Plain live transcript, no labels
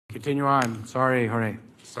Continue on. Sorry, Jorge.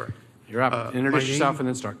 Sorry. You're up. Introduce yourself and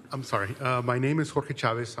then start. I'm sorry. My name is Jorge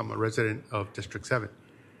Chavez. I'm a resident of District 7.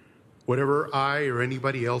 Whatever I or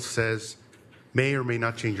anybody else says may or may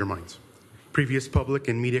not change your minds. Previous public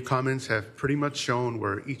and media comments have pretty much shown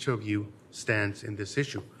where each of you stands in this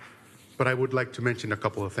issue. But I would like to mention a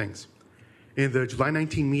couple of things. In the July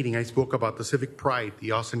 19 meeting, I spoke about the civic pride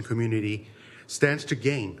the Austin community stands to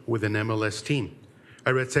gain with an MLS team. I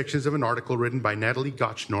read sections of an article written by Natalie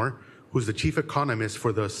Gotchnor, who's the chief economist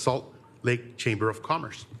for the Salt Lake Chamber of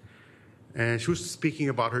Commerce. And she was speaking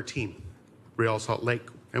about her team, Real Salt Lake,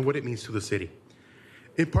 and what it means to the city.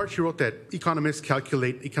 In part, she wrote that economists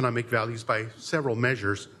calculate economic values by several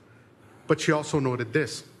measures, but she also noted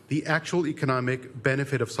this: the actual economic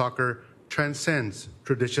benefit of soccer transcends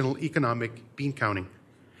traditional economic bean counting.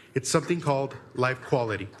 It's something called life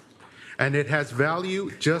quality, and it has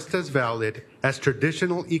value just as valid as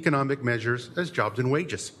traditional economic measures as jobs and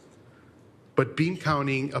wages. But bean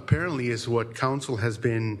counting apparently is what council has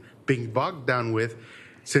been being bogged down with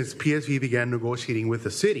since PSV began negotiating with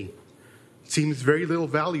the city. It seems very little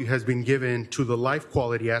value has been given to the life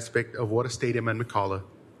quality aspect of what a stadium at McKalla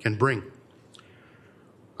can bring.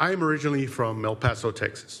 I am originally from El Paso,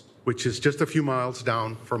 Texas, which is just a few miles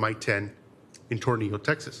down from I-10 in Tornillo,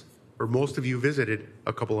 Texas, where most of you visited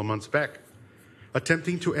a couple of months back,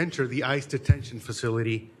 attempting to enter the ICE detention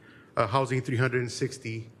facility housing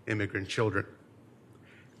 360 immigrant children.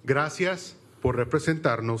 Gracias por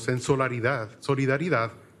representarnos en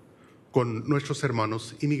solidaridad con nuestros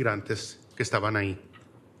hermanos inmigrantes que estaban ahí.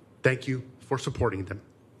 Thank you for supporting them.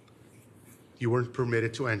 You weren't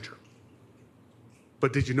permitted to enter.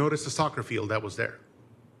 But did you notice the soccer field that was there?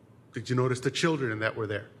 Did you notice the children that were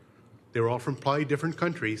there? They were all from probably different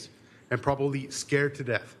countries and probably scared to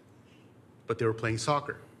death. But they were playing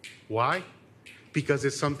soccer. Why? Because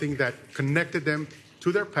it's something that connected them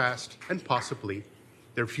to their past and possibly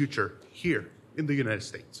their future here in the United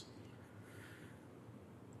States.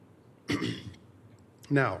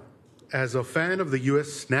 Now, as a fan of the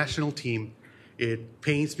U.S. national team, it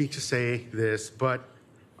pains me to say this, but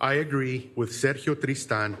I agree with Sergio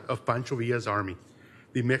Tristan of Pancho Villa's Army,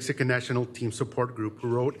 the Mexican national team support group, who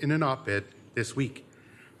wrote in an op-ed this week,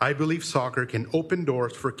 "I believe soccer can open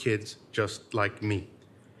doors for kids just like me."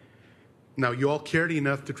 Now, you all cared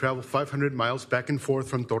enough to travel 500 miles back and forth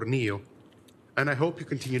from Tornillo, and I hope you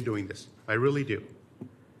continue doing this. I really do.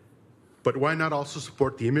 But why not also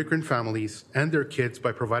support the immigrant families and their kids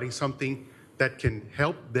by providing something that can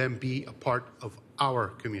help them be a part of our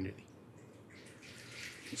community?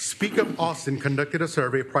 Speak Up Austin conducted a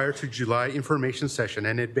survey prior to July information session,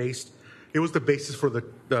 and it was the basis for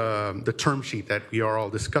the term sheet that we are all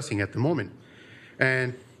discussing at the moment.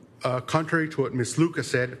 And contrary to what Ms. Lucas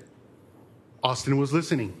said, Austin was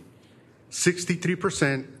listening.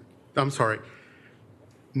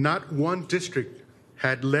 not one district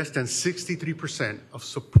had less than 63% of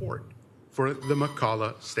support for the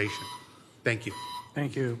McKalla station. Thank you.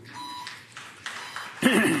 Thank you.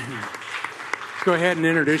 Go ahead and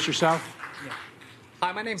introduce yourself. Yeah.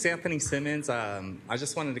 Hi, my name's Anthony Simmons. I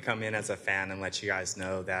just wanted to come in as a fan and let you guys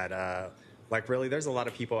know that, really, there's a lot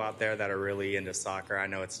of people out there that are really into soccer. I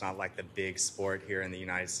know it's not like the big sport here in the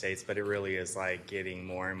United States, but it really is like getting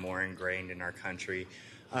more and more ingrained in our country.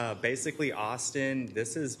 Basically, Austin,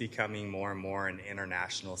 this is becoming more and more an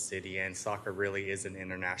international city, and soccer really is an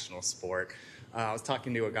international sport. I was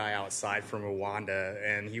talking to a guy outside from Rwanda,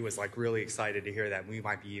 and he was like really excited to hear that we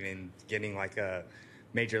might be even getting like a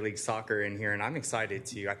Major League Soccer in here, and I'm excited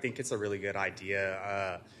too. I think it's a really good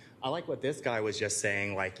idea. I like what this guy was just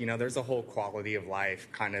saying, like, you know, there's a whole quality of life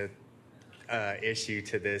kind of issue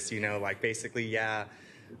to this, you know, like basically, yeah,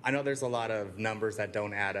 I know there's a lot of numbers that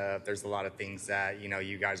don't add up. There's a lot of things that, you know,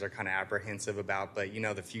 you guys are kind of apprehensive about, but, you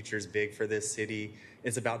know, the future's big for this city.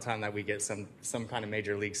 It's about time that we get some kind of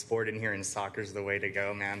major league sport in here, and soccer's the way to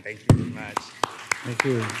go, man. Thank you very much. Thank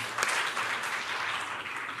you.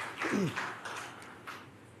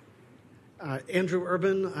 Andrew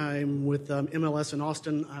Urban. I'm with MLS in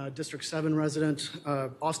Austin, District 7 resident,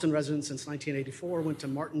 Austin resident since 1984. Went to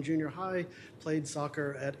Martin Junior High, played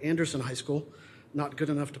soccer at Anderson High School. Not good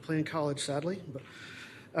enough to play in college, sadly.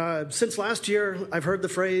 But since last year, I've heard the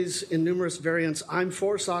phrase in numerous variants, "I'm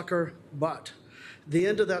for soccer, but." The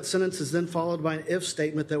end of that sentence is then followed by an if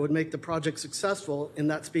statement that would make the project successful in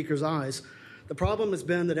that speaker's eyes. The problem has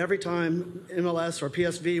been that every time MLS or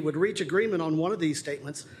PSV would reach agreement on one of these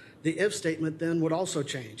statements, the if statement then would also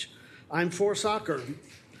change. I'm for soccer,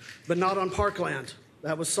 but not on parkland.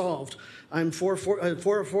 That was solved. I'm for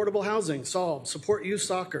affordable housing, solved. Support youth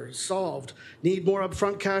soccer, solved. Need more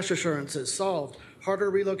upfront cash assurances, solved. harder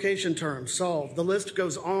relocation terms, solved. The list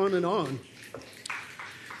goes on and on.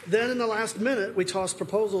 Then in the last minute, we tossed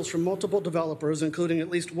proposals from multiple developers, including at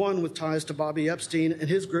least one with ties to Bobby Epstein and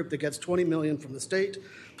his group that gets $20 million from the state,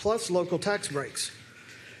 plus local tax breaks.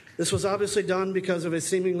 This was obviously done because of a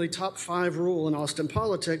seemingly top 5 rule in Austin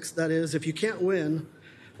politics, that is, if you can't win,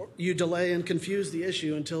 you delay and confuse the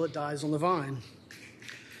issue until it dies on the vine.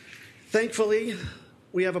 Thankfully,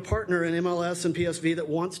 we have a partner in MLS and PSV that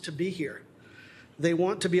wants to be here. They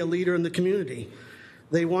want to be a leader in the community.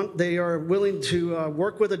 They are willing to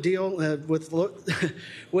work with a deal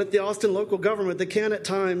with the Austin local government that can at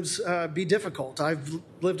times be difficult. I've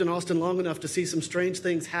lived in Austin long enough to see some strange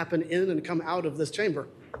things happen in and come out of this chamber.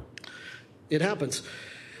 It happens.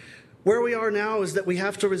 Where we are now is that we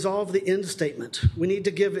have to resolve the end statement. We need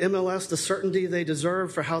to give MLS the certainty they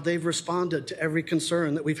deserve for how they've responded to every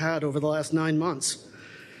concern that we've had over the last 9 months.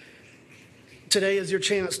 Today is your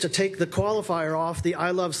chance to take the qualifier off the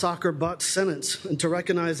 "I love soccer but" sentence and to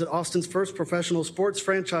recognize that Austin's first professional sports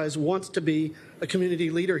franchise wants to be a community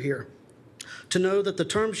leader here. To know that the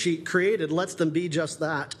term sheet created lets them be just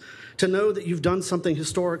that. To know that you've done something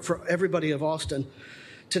historic for everybody of Austin.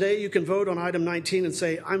 Today you can vote on item 19 and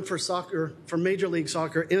say, "I'm for soccer, for Major League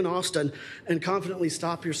Soccer in Austin," and confidently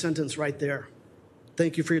stop your sentence right there.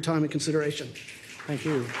 Thank you for your time and consideration. Thank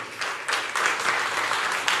you.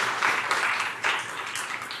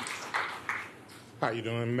 How you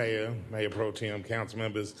doing, Mayor Pro Tem, council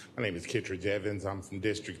members? My name is Kittredge Evans. I'm from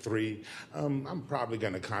District 3. I'm probably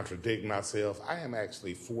going to contradict myself. I am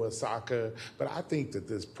actually for soccer, but I think that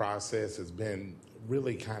this process has been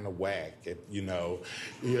really kind of whack.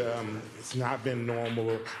 It's not been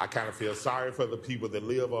normal. I kind of feel sorry for the people that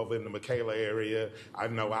live over in the McKalla area. I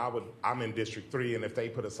know I'm in District 3, and if they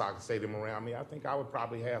put a soccer stadium around me, I think I would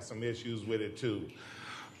probably have some issues with it too.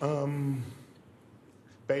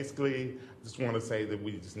 Basically, I just want to say that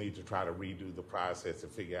we just need to try to redo the process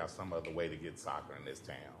and figure out some other way to get soccer in this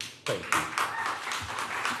town. Thank you.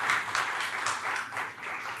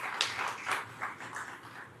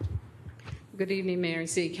 Good evening, Mayor and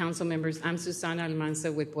City Council members. I'm Susana Almanza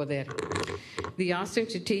with Poder. The Austin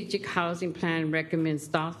Strategic Housing Plan recommends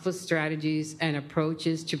thoughtful strategies and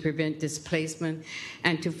approaches to prevent displacement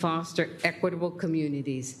and to foster equitable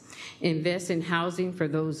communities, invest in housing for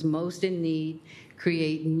those most in need,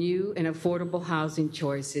 create new and affordable housing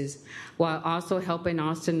choices, while also helping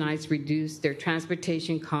Austinites reduce their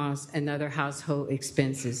transportation costs and other household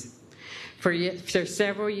expenses. For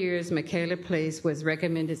several years, McKalla Place was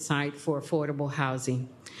recommended site for affordable housing.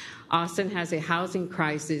 Austin has a housing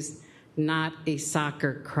crisis, not a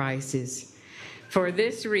soccer crisis. For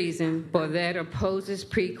this reason, Poder opposes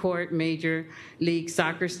Precourt Major League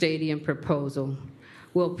Soccer Stadium proposal.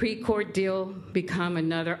 Will Precourt deal become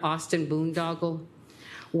another Austin boondoggle?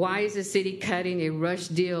 Why is the city cutting a rush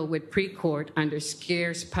deal with Precourt under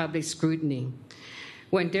scarce public scrutiny?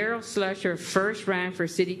 When Darrell Slusher first ran for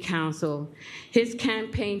city council, his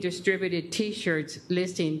campaign distributed T-shirts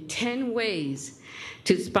listing 10 ways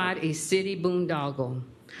to spot a city boondoggle.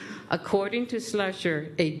 According to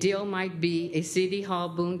Slusher, a deal might be a city hall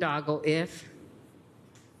boondoggle if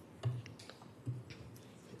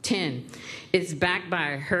 10. It's backed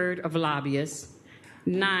by a herd of lobbyists.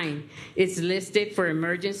 9. It's listed for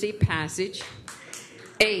emergency passage.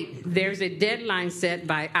 8. There's a deadline set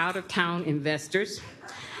by out-of-town investors.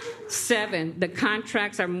 7. The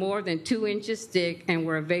contracts are more than 2 inches thick and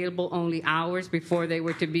were available only hours before they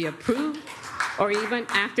were to be approved or even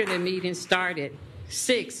after the meeting started.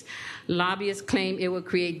 6. Lobbyists claim it will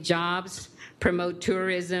create jobs, promote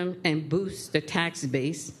tourism, and boost the tax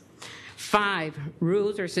base. 5,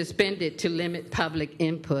 rules are suspended to limit public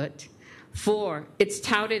input. 4, it's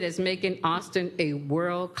touted as making Austin a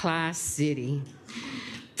world-class city.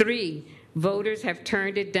 3, voters have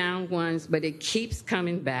turned it down once, but it keeps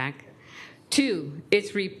coming back. 2,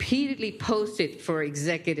 it's repeatedly posted for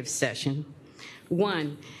executive session.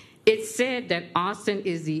 1, it said that Austin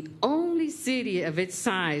is the only city of its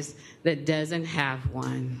size that doesn't have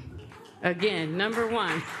one. Again, number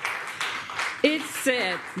 1. It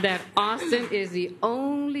said that Austin is the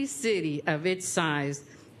only city of its size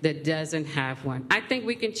that doesn't have one. I think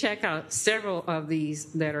we can check out several of these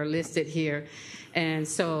that are listed here. And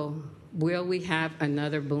so, will we have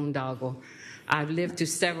another boondoggle? I've lived through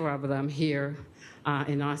several of them here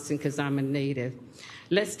in Austin because I'm a native.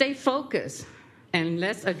 Let's stay focused and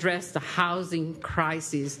let's address the housing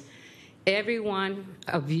crisis. Every one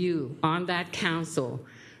of you on that council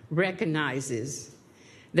recognizes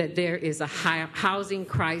that there is a housing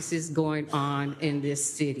crisis going on in this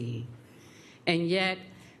city. And yet,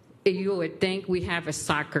 you would think we have a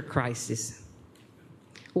soccer crisis.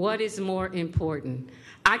 What is more important?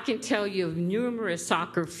 I can tell you of numerous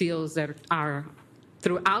soccer fields that are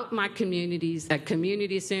throughout my communities, at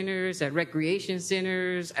community centers, at recreation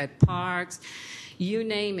centers, at parks, you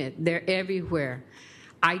name it, they're everywhere.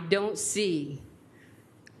 I don't see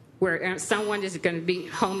where someone is going to be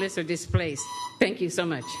homeless or displaced. Thank you so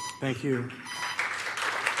much. Thank you.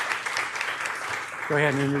 Go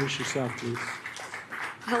ahead and introduce yourself, please.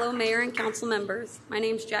 Hello, Mayor and Council members. My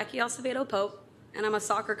name is Jackie Acevedo Pope, and I'm a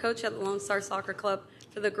soccer coach at the Lone Star Soccer Club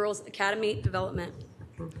for the Girls Academy Development.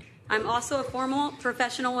 I'm also a former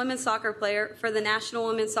professional women's soccer player for the National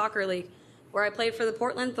Women's Soccer League, where I played for the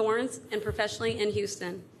Portland Thorns and professionally in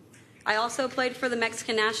Houston. I also played for the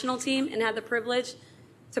Mexican national team and had the privilege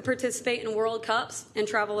to participate in World Cups and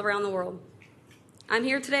travel around the world. I'm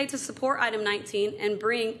here today to support Item 19 and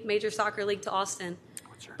bring Major Soccer League to Austin.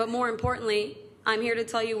 But more importantly, I'm here to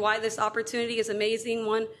tell you why this opportunity is an amazing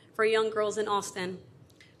one for young girls in Austin.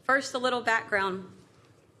 First, a little background.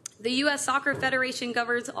 The U.S. Soccer Federation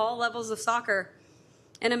governs all levels of soccer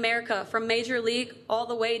in America, from Major League all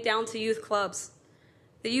the way down to youth clubs.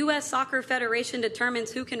 The U.S. Soccer Federation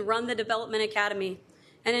determines who can run the Development Academy,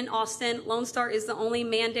 and in Austin, Lone Star is the only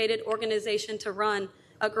mandated organization to run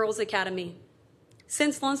a girls' academy.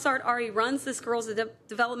 Since Lone Star already runs this girls'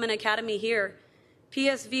 development academy here,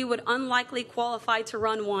 PSV would unlikely qualify to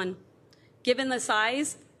run one, given the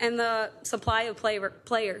size and the supply of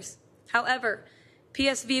players. However,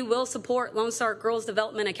 PSV will support Lone Star Girls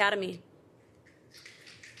Development Academy.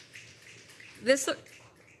 This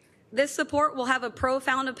support will have a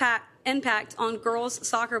profound impact on girls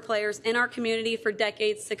soccer players in our community for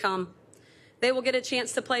decades to come. They will get a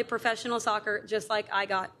chance to play professional soccer just like I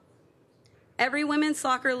got. Every women's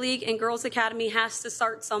soccer league and girls academy has to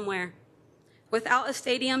start somewhere. Without a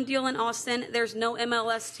stadium deal in Austin, there's no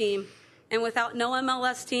MLS team. And without no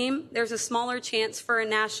MLS team, there's a smaller chance for a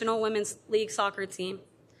National Women's League soccer team.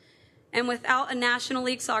 And without a National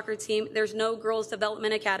League soccer team, there's no Girls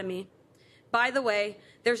Development Academy. By the way,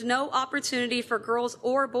 there's no opportunity for girls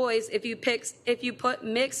or boys if you put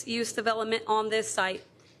mixed use development on this site.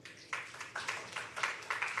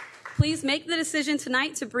 Please make the decision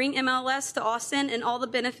tonight to bring MLS to Austin and all the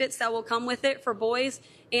benefits that will come with it for boys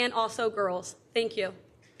and also girls. Thank you.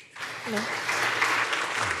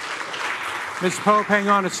 Mr. Pope, hang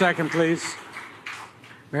on a second, please.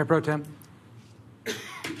 Mayor Pro Tem.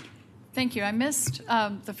 Thank you. I missed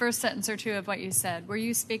the first sentence or two of what you said. Were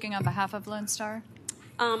you speaking on behalf of Lone Star?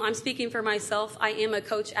 I'm speaking for myself. I am a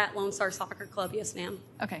coach at Lone Star Soccer Club. Yes, ma'am.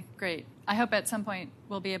 Okay, great. I hope at some point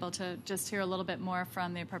we'll be able to just hear a little bit more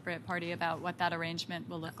from the appropriate party about what that arrangement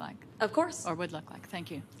will look like. Of course. Or would look like.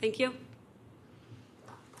 Thank you. Thank you.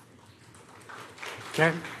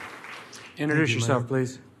 Okay. Introduce you, yourself, Mayor.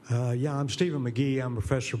 please. Yeah, I'm Stephen McGee. I'm a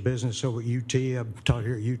professor of business over at UT. I've taught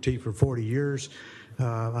here at UT for 40 years.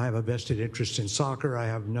 I have a vested interest in soccer. I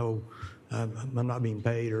have I'm not being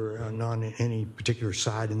paid or on any particular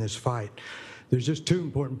side in this fight. There's just two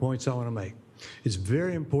important points I want to make. It's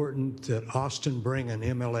very important that Austin bring an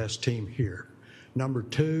MLS team here. Number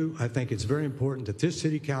two, I think it's very important that this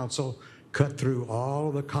city council cut through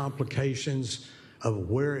all the complications of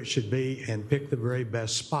where it should be and pick the very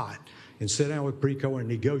best spot and sit down with Precoa and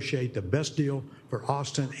negotiate the best deal for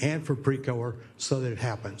Austin and for Precoa so that it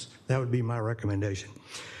happens. That would be my recommendation.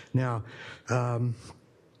 Now,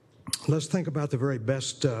 let's think about the very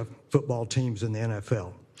best football teams in the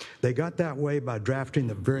NFL. They got that way by drafting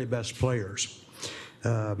the very best players.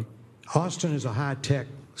 Austin is a high-tech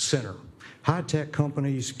center. High-tech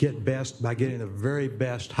companies get best by getting the very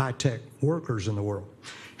best high-tech workers in the world.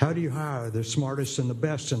 How do you hire the smartest and the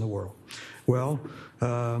best in the world? Well,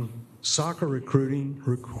 soccer recruiting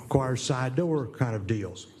requires side door kind of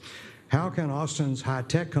deals. How can Austin's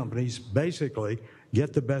high-tech companies basically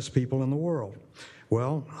get the best people in the world?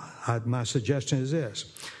 Well, my suggestion is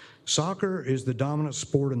this. Soccer is the dominant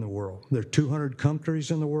sport in the world. There are 200 countries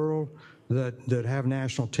in the world that have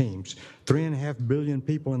national teams. 3.5 billion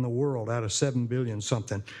people in the world out of 7 billion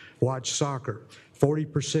something watch soccer.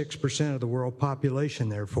 46% of the world population,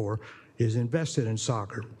 therefore, is invested in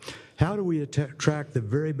soccer. How do we attract the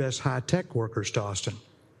very best high-tech workers to Austin?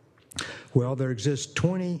 Well, there exist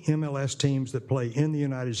 20 MLS teams that play in the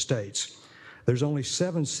United States. There's only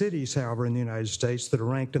 7 cities, however, in the United States that are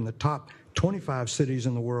ranked in the top 25 cities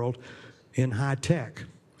in the world in high tech.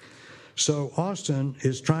 So Austin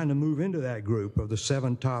is trying to move into that group of the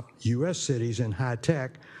 7 top U.S. cities in high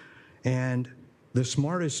tech, and the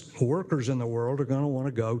smartest workers in the world are going to want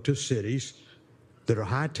to go to cities that are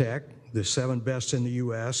high tech, the 7 best in the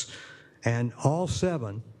U.S., and all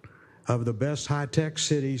 7 of the best high tech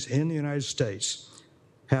cities in the United States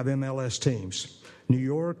have MLS teams. New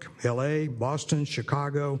York, LA, Boston,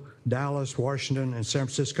 Chicago, Dallas, Washington, and San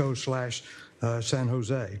Francisco / San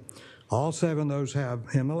Jose. All 7 of those have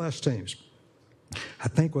MLS teams. I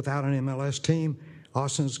think without an MLS team,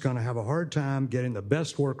 Austin's going to have a hard time getting the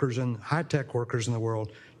best workers and high-tech workers in the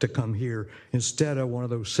world to come here instead of one of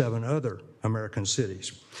those 7 other American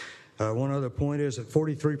cities. One other point is that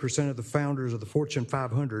 43% of the founders of the Fortune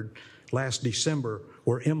 500 last December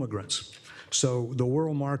were immigrants. So the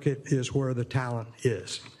world market is where the talent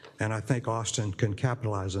is, and I think Austin can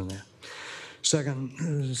capitalize on that.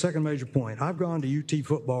 Second major point, I've gone to UT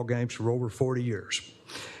football games for over 40 years,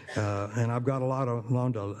 and I've got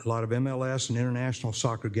gone to a lot of MLS and international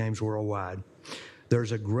soccer games worldwide.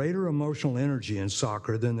 There's a greater emotional energy in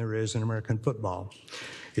soccer than there is in American football.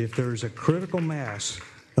 If there's a critical mass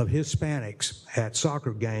of Hispanics at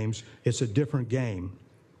soccer games, it's a different game.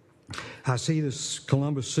 I see this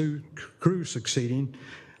Columbus Crew succeeding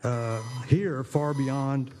here far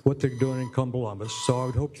beyond what they're doing in Columbus. So I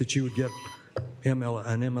would hope that you would get an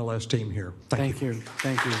MLS team here. Thank you.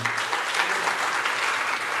 Thank you.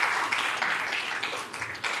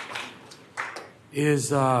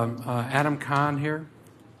 Is Adam Kahn here?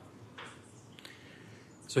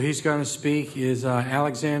 So he's going to speak. Is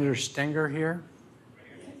Alexander Stenger here?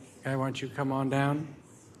 Okay, why don't you come on down?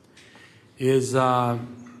 Is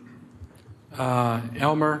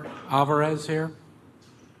Elmer Alvarez here?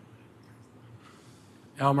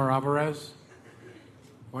 Elmer Alvarez?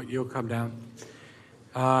 What, you'll come down.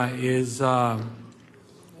 Is Ed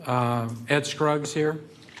Scruggs here?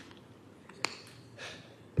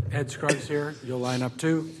 Ed Scruggs here. You'll line up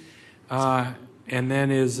too. And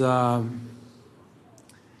then is Roy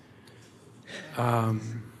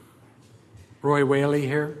Whaley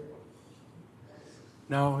here?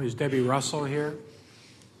 No. Is Debbie Russell here?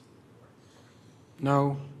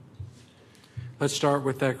 No. Let's start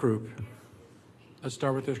with that group. Let's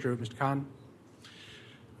start with this group. Mr. Khan.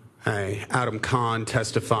 Hi, Adam Khan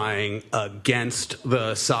testifying against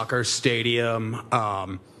the soccer stadium.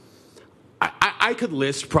 I could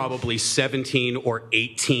list probably 17 or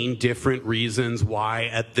 18 different reasons why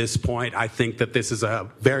at this point I think that this is a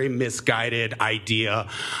very misguided idea.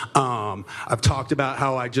 I've talked about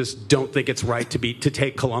how I just don't think it's right to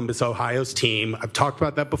take Columbus, Ohio's team. I've talked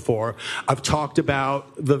about that before. I've talked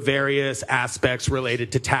about the various aspects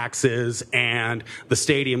related to taxes and the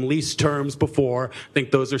stadium lease terms before. I think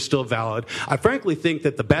those are still valid. I frankly think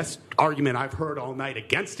that the best argument I've heard all night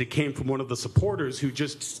against it came from one of the supporters who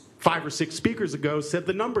just 5 or 6 speakers ago said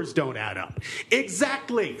the numbers don't add up.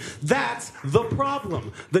 Exactly. That's the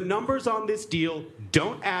problem. The numbers on this deal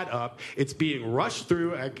don't add up. It's being rushed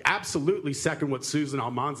through. I absolutely second what Susan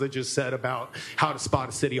Almanza just said about how to spot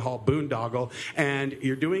a City Hall boondoggle. And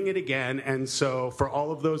you're doing it again. And so for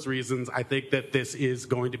all of those reasons, I think that this is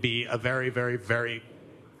going to be a very, very, very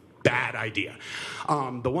bad idea.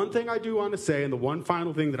 The one thing I do want to say, and the one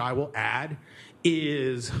final thing that I will add,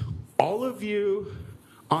 is all of you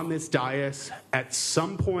on this dais at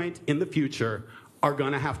some point in the future are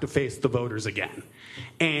going to have to face the voters again.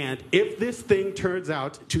 And if this thing turns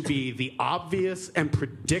out to be the obvious and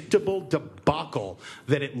predictable debacle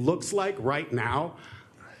that it looks like right now,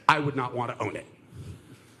 I would not want to own it.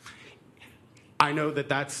 I know that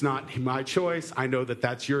that's not my choice. I know that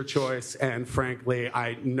that's your choice. And frankly,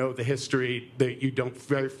 I know the history that you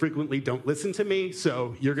very frequently don't listen to me.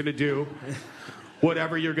 So you're going to do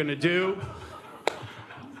whatever you're going to do.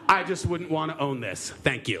 I just wouldn't want to own this.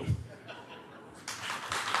 Thank you.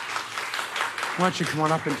 Why don't you come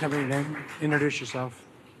on up and tell me your name? Introduce yourself.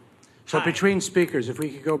 So Hi. Between speakers, if we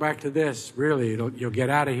could go back to this, really, you'll get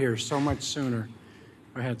out of here so much sooner.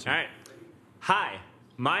 Go ahead, sir. All right. Hi,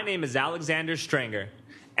 my name is Alexander Strenger,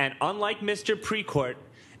 and unlike Mr. Precourt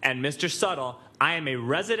and Mr. Suttle, I am a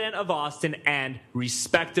resident of Austin and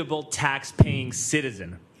respectable tax-paying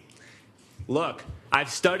citizen. Look, I've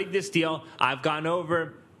studied this deal. I've gone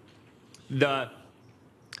over the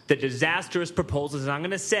disastrous proposals, and I'm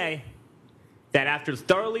going to say that after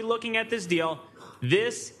thoroughly looking at this deal,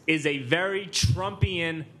 this is a very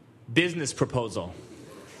Trumpian business proposal.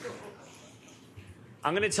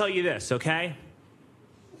 I'm going to tell you this, okay?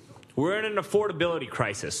 We're in an affordability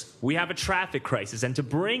crisis. We have a traffic crisis. And to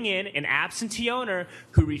bring in an absentee owner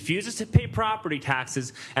who refuses to pay property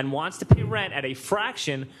taxes and wants to pay rent at a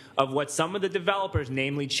fraction of what some of the developers,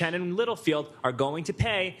 namely Chen and Littlefield, are going to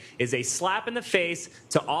pay is a slap in the face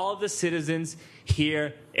to all of the citizens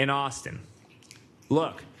here in Austin.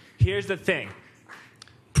 Look, here's the thing.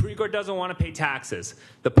 Precourt doesn't want to pay taxes.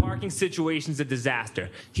 The parking situation's a disaster.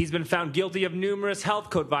 He's been found guilty of numerous health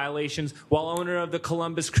code violations while owner of the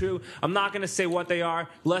Columbus Crew. I'm not going to say what they are.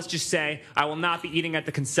 Let's just say I will not be eating at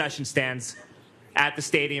the concession stands at the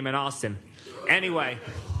stadium in Austin. Anyway,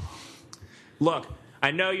 look,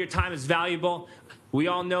 I know your time is valuable. We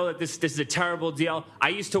all know that this is a terrible deal. I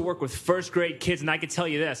used to work with first grade kids, and I can tell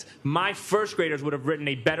you this. My first graders would have written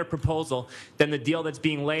a better proposal than the deal that's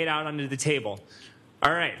being laid out under the table.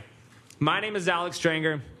 All right. My name is Alex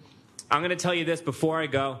Stranger. I'm going to tell you this before I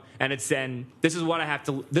go, and this is what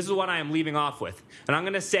I am leaving off with. And I'm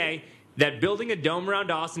going to say that building a dome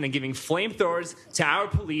around Austin and giving flamethrowers to our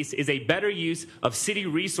police is a better use of city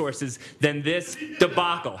resources than this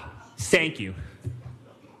debacle. Thank you.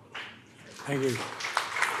 Thank you.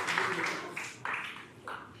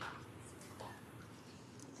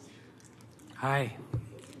 Hi.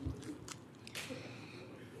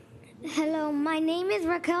 Hello, my name is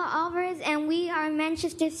Raquel Alvarez, and we are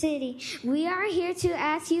Manchester City. We are here to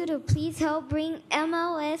ask you to please help bring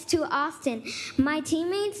MLS to Austin. My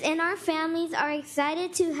teammates and our families are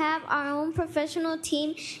excited to have our own professional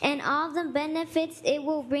team and all the benefits it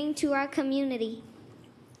will bring to our community.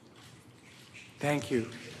 Thank you.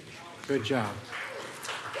 Good job.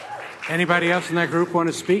 Anybody else in that group want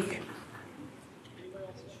to speak?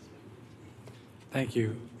 Thank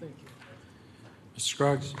you. Mr.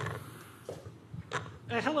 Scruggs.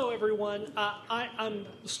 Hello, everyone. I'm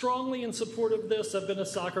strongly in support of this. I've been a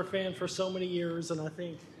soccer fan for so many years, and I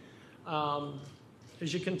think,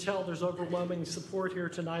 as you can tell, there's overwhelming support here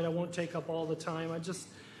tonight. I won't take up all the time.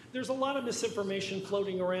 There's a lot of misinformation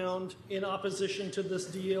floating around in opposition to this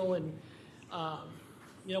deal, and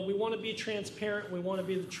we want to be transparent. We want to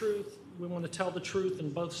be the truth. We want to tell the truth,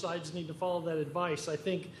 and both sides need to follow that advice. I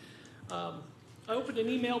think I opened an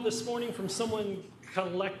email this morning from someone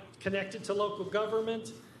connected to local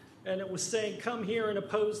government, and it was saying, come here and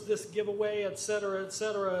oppose this giveaway, et cetera,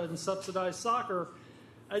 and subsidize soccer.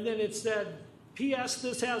 And then it said, P.S.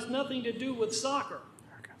 this has nothing to do with soccer.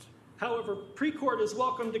 However, Precourt is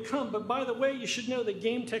welcome to come, but by the way, you should know that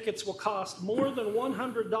game tickets will cost more than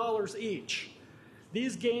 $100 each.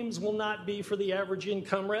 These games will not be for the average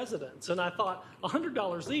income residents. And I thought,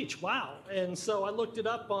 $100 each, wow. And so I looked it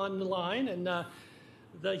up online, and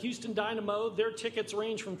the Houston Dynamo, their tickets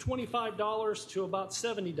range from $25 to about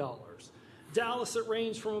 $70. Dallas, it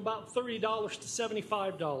ranged from about $30 to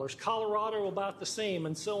 $75. Colorado, about the same,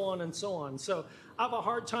 and so on and so on. So I have a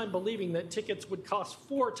hard time believing that tickets would cost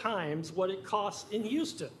 4 times what it costs in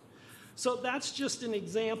Houston. So that's just an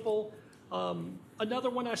example.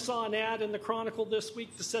 Another one, I saw an ad in the Chronicle this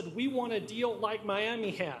week that said, we want a deal like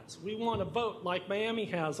Miami has. We want a vote like Miami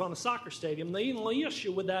has on a soccer stadium. The only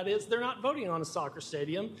issue with that is they're not voting on a soccer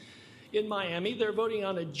stadium in Miami. They're voting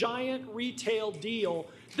on a giant retail deal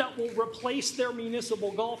that will replace their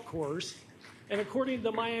municipal golf course. And according to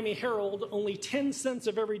the Miami Herald, only 10 cents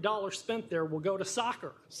of every dollar spent there will go to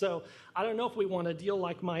soccer. So I don't know if we want a deal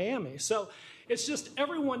like Miami. So it's just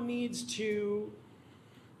everyone needs to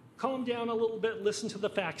calm down a little bit, listen to the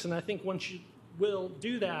facts, and I think once you will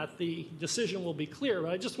do that, the decision will be clear.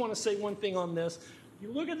 But I just want to say one thing on this.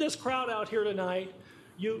 You look at this crowd out here tonight.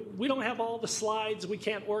 We don't have all the slides. We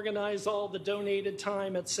can't organize all the donated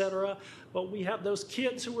time, et cetera, but we have those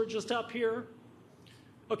kids who were just up here.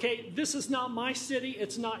 Okay, this is not my city.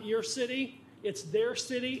 It's not your city. It's their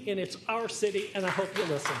city, and it's our city, and I hope you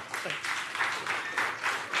listen. Thanks.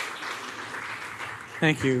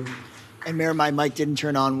 Thank you. And Mayor, my mic didn't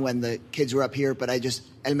turn on when the kids were up here, but I just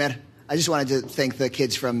wanted to thank the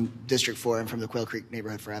kids from District 4 and from the Quail Creek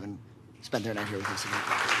neighborhood for having spent their night here with us tonight.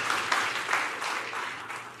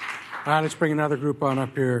 All right, let's bring another group on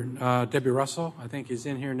up here. Debbie Russell, I think, is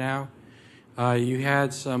in here now. You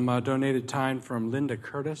had some donated time from Linda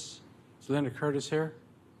Curtis. Is Linda Curtis here?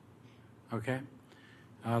 Okay.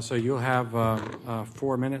 So you'll have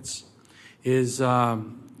 4 minutes. Is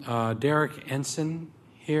Derek Ensign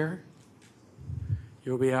here?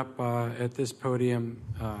 You'll be up at this podium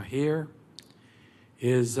here.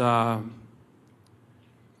 Is Sharon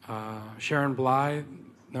Bly?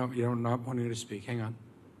 No, you don't not want you to speak. Hang on.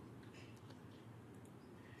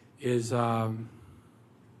 Is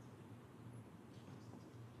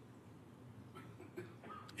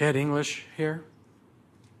Ed English here?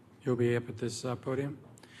 You'll be up at this podium.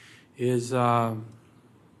 Is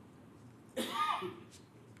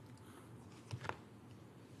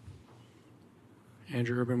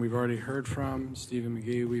Andrew Urban, we've already heard from. Stephen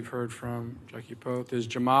McGee, we've heard from. Jackie Poth. Is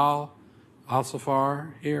Jamal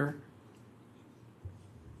Al-Safar here?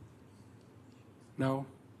 No?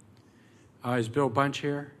 Is Bill Bunch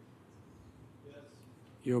here? Yes.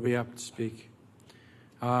 You'll be up to speak.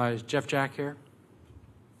 Is Jeff Jack here?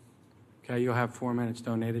 Okay, you'll have 4 minutes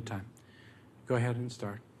donated time. Go ahead and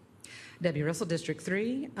start. Debbie Russell, District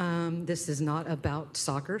 3. This is not about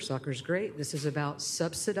soccer. Soccer's great. This is about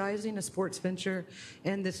subsidizing a sports venture,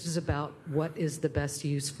 and this is about what is the best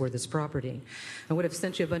use for this property. I would have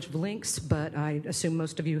sent you a bunch of links, but I assume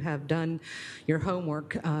most of you have done your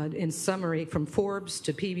homework. In summary, from Forbes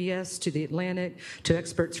to PBS to The Atlantic to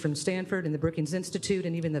experts from Stanford and the Brookings Institute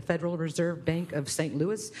and even the Federal Reserve Bank of St.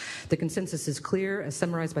 Louis, the consensus is clear, as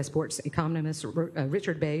summarized by sports economist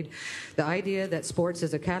Richard Bade. The idea that sports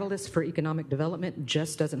is a catalyst for economic development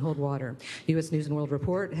just doesn't hold water. U.S. News and World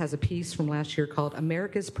Report has a piece from last year called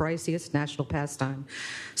America's Priciest National Pastime.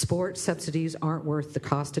 Sports subsidies aren't worth the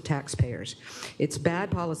cost to taxpayers. It's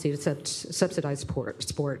bad policy to subsidize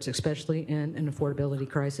sports, especially in an affordability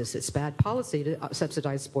crisis. It's bad policy to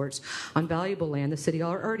subsidize sports on valuable land the city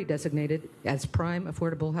already designated as prime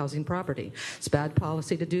affordable housing property. It's bad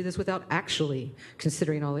policy to do this without actually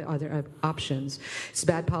considering all the other options. It's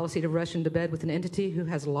bad policy to rush into bed with an entity who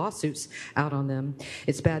has lawsuits out on them.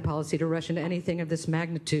 It's bad policy to rush into anything of this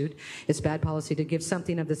magnitude. It's bad policy to give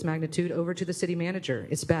something of this magnitude over to the city manager.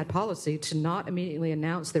 It's bad policy to not immediately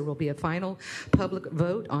announce there will be a final public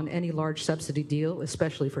vote on any large subsidy deal,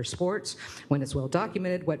 especially for sports, when it's well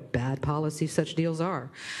documented what bad policy such deals are.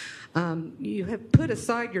 You have put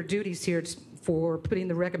aside your duties here for putting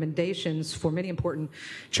the recommendations for many important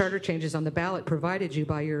charter changes on the ballot provided you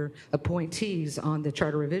by your appointees on the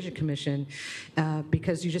Charter Revision Commission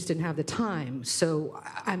because you just didn't have the time. So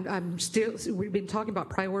we've been talking about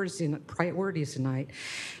priorities tonight,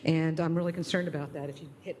 and I'm really concerned about that. If you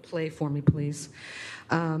hit play for me, please.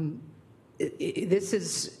 This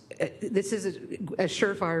is a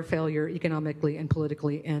surefire failure economically and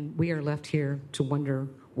politically, and we are left here to wonder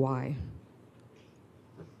why.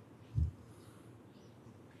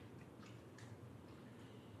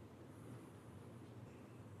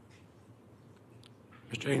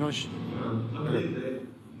 Mr. English? I believe that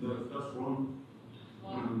that's wrong.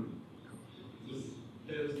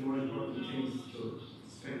 There's more important things to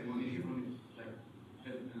spend money on, like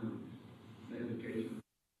education.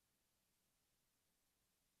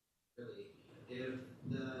 If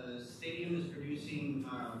the stadium is producing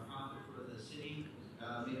profit for the city,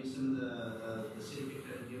 maybe some of the city could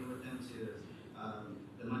cut a deal with them to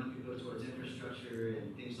the money could go towards infrastructure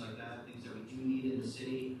and things like that, things that we do need in the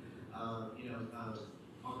city.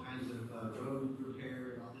 All kinds of road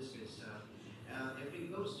repair and all this good stuff. If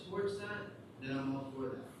it goes towards that, then I'm all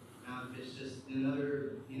for that. If it's just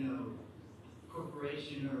another,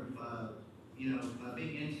 corporation or, a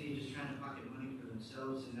big entity just trying to pocket money for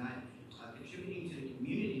themselves and not contributing to the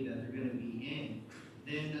community that they're going to be in,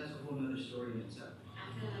 then that's a whole other story in itself.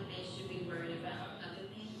 I feel like they should be worried about other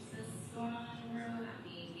things that's going on in the world. I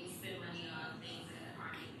mean, we spend money on things that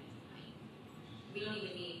aren't even, we don't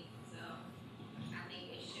even need. So I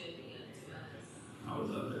think it should be up to us. I would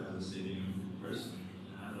love to have a stadium personally.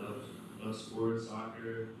 I love sports,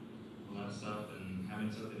 soccer, a lot of stuff, and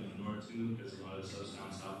having something up north too, because a lot of stuff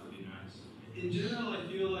down south would be nice. In general, I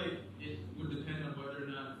feel like it would depend on whether or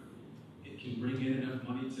not it can bring in enough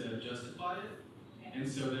money to justify it, and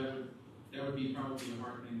so that would be probably a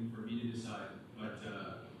hard thing for me to decide. But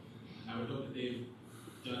I would hope that they've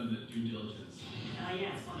done the due diligence.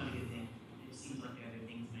 Yeah, it's one of a good thing. It seems like there are other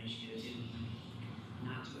things they should go to,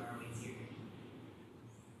 not 2 hour waits here.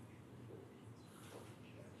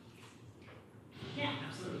 Yeah,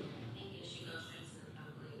 absolutely. I think it should go straight to the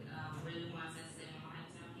public. We're the ones that sit in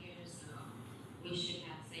lines out here, so we should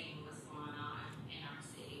have say in what's going on in our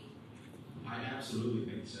city. I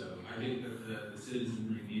absolutely think so. I think that the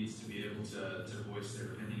citizenry needs to be able to voice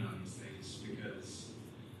their opinion on these things because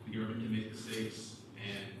the government can make mistakes,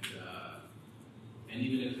 and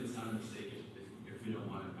even if it's not a mistake, if we don't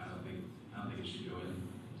want it, I don't think it should go in.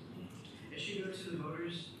 It should go to the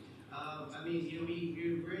voters. I mean,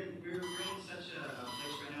 we're in such a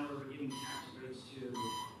place right now where we're giving tax breaks to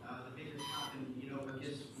the bigger top, and I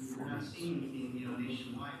guess we're not seeing anything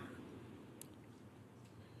nationwide.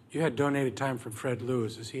 You had donated time from Fred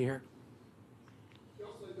Lewis. Is he here? He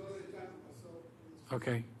also donated time for myself.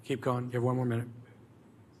 Okay, keep going. You have 1 more minute.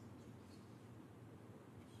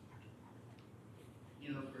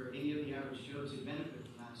 For any of the average Joe to benefit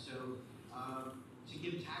from that. So to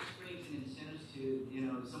give tax breaks and incentives to,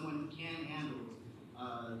 someone who can handle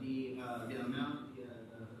the amount, the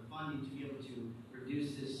funding to be able to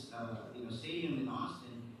produce this, stadium in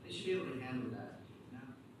Austin, they should be able to handle that.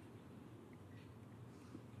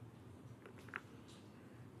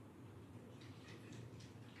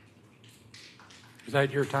 Is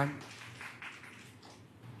that your time?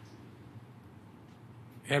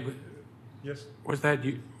 Ed, yes. Was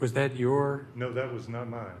that your? No, that was not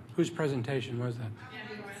mine. Whose presentation was that?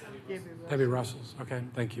 Debbie Russell's. Okay,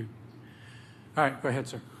 thank you. All right, go ahead,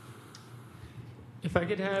 sir. If I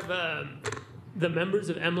could have the members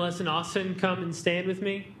of MLS in Austin come and stand with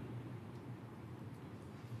me.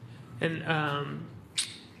 And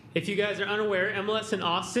if you guys are unaware, MLS in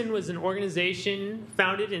Austin was an organization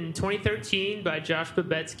founded in 2013 by Josh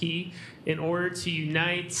Babetsky in order to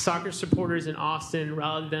unite soccer supporters in Austin,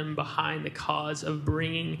 rally them behind the cause of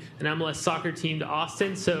bringing an MLS soccer team to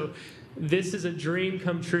Austin. So this is a dream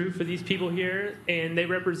come true for these people here, and they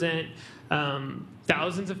represent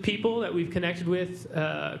thousands of people that we've connected with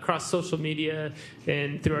across social media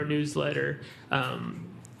and through our newsletter.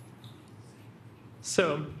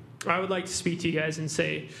 So I would like to speak to you guys and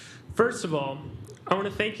say, first of all, I want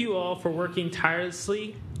to thank you all for working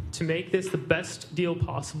tirelessly to make this the best deal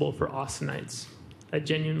possible for Austinites. I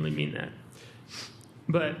genuinely mean that.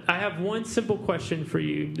 But I have one simple question for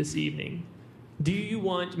you this evening. Do you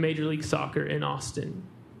want Major League Soccer in Austin?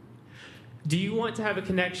 Do you want to have a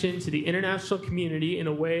connection to the international community in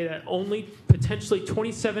a way that only potentially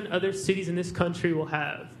 27 other cities in this country will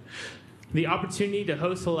have? The opportunity to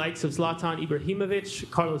host the likes of Zlatan Ibrahimovic,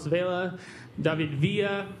 Carlos Vela, David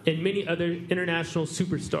Villa, and many other international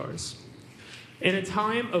superstars. In a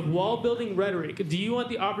time of wall-building rhetoric, do you want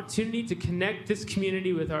the opportunity to connect this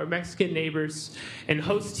community with our Mexican neighbors and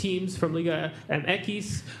host teams from Liga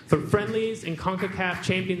MX for friendlies and CONCACAF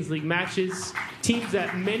Champions League matches, teams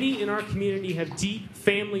that many in our community have deep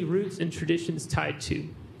family roots and traditions tied to?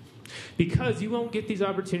 Because you won't get these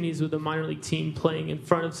opportunities with a minor league team playing in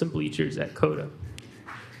front of some bleachers at COTA.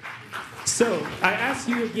 So, I ask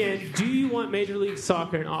you again, do you want Major League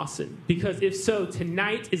Soccer in Austin? Because if so,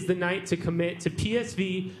 tonight is the night to commit to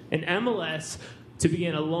PSV and MLS to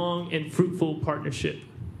begin a long and fruitful partnership.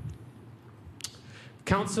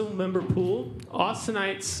 Council Member Poole,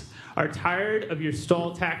 Austinites are tired of your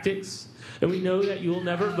stall tactics, and we know that you will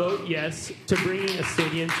never vote yes to bringing a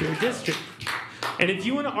stadium to your district. And if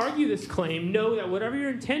you want to argue this claim, know that whatever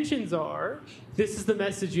your intentions are, this is the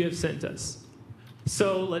message you have sent us.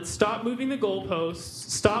 So let's stop moving the goalposts,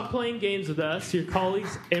 stop playing games with us, your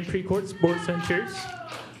colleagues and Precourt Sports Ventures.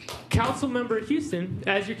 Councilmember Houston,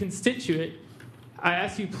 as your constituent, I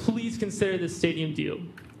ask you please consider this stadium deal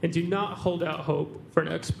and do not hold out hope for an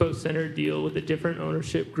Expo Center deal with a different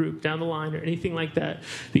ownership group down the line or anything like that,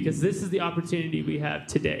 because this is the opportunity we have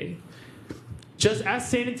today. Just ask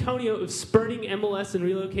San Antonio of spurning MLS and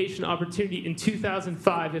relocation opportunity in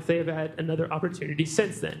 2005 if they have had another opportunity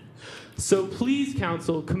since then. So please,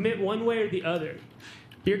 Council, commit one way or the other.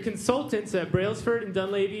 Your consultants at Brailsford and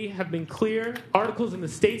Dunleavy have been clear. Articles in the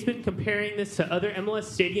Statesman comparing this to other MLS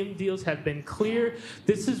stadium deals have been clear.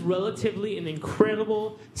 This is relatively an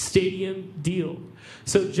incredible stadium deal.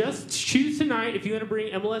 So just choose tonight if you want to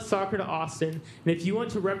bring MLS soccer to Austin, and if you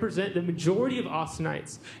want to represent the majority of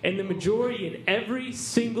Austinites and the majority in every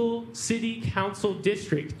single city council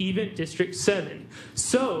district, even District 7.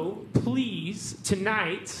 So please,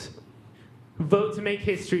 tonight, vote to make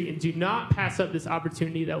history and do not pass up this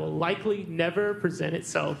opportunity that will likely never present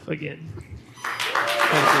itself again.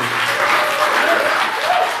 Thank you.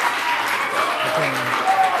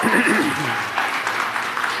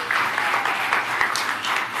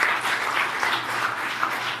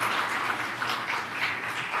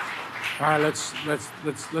 All right,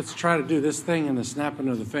 let's try to do this thing in the snapping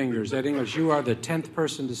of the fingers. Ed English, you are the 10th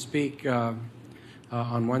person to speak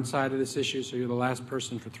on one side of this issue, so you're the last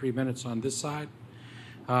person for 3 minutes on this side.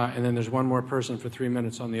 And then there's one more person for 3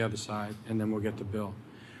 minutes on the other side, and then we'll get the bill.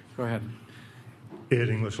 Go ahead. Ed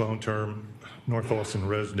English, long-term North Austin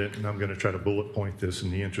resident, and I'm going to try to bullet point this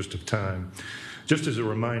in the interest of time. Just as a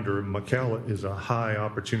reminder, McKalla is a high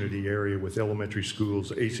opportunity area with elementary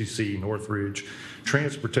schools, ACC, Northridge,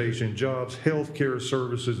 transportation, jobs, health care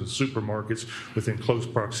services, and supermarkets within close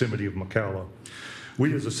proximity of McKalla.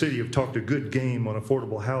 We as a city have talked a good game on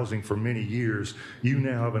affordable housing for many years. You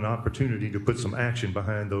now have an opportunity to put some action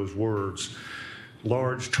behind those words.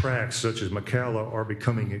 Large tracts such as McKalla are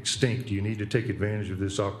becoming extinct. You need to take advantage of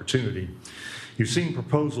this opportunity. You've seen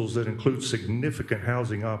proposals that include significant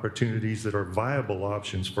housing opportunities that are viable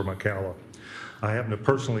options for McKalla. I happen to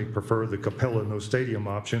personally prefer the Capella No Stadium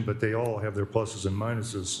option, but they all have their pluses and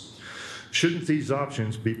minuses. Shouldn't these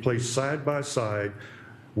options be placed side by side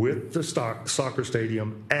with the soccer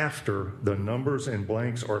stadium after the numbers and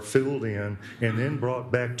blanks are filled in and then brought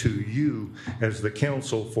back to you as the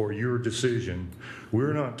council for your decision?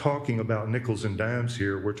 We're not talking about nickels and dimes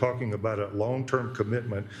here. We're talking about a long-term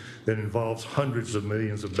commitment that involves hundreds of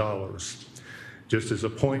millions of dollars. Just as a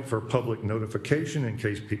point for public notification, in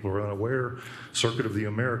case people are unaware, Circuit of the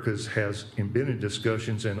Americas has been in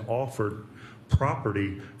discussions and offered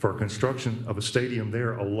property for construction of a stadium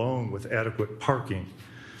there along with adequate parking.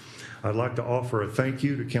 I'd like to offer a thank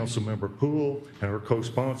you to Councilmember Poole and her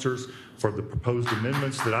co-sponsors for the proposed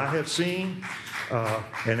amendments that I have seen.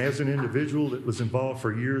 And as an individual that was involved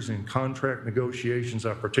for years in contract negotiations,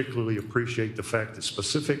 I particularly appreciate the fact that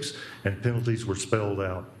specifics and penalties were spelled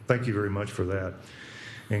out. Thank you very much for that.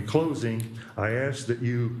 In closing, I ask that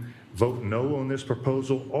you vote no on this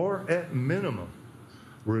proposal, or at minimum,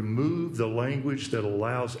 remove the language that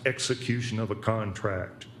allows execution of a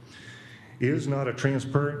contract. Is not a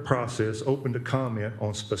transparent process open to comment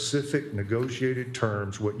on specific negotiated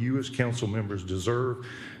terms what you as council members deserve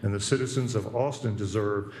and the citizens of Austin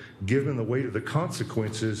deserve, given the weight of the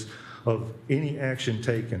consequences of any action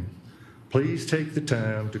taken. Please take the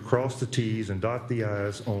time to cross the T's and dot the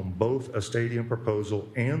I's on both a stadium proposal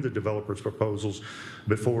and the developer's proposals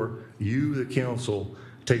before you, the council,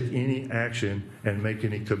 take any action and make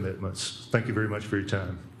any commitments. Thank you very much for your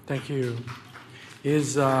time. Thank you.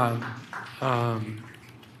 Is Aaron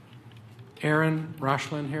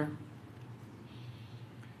Rochlin here?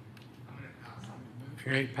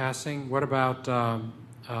 Great, passing. What about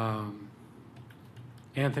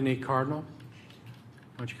Anthony Cardinal? Why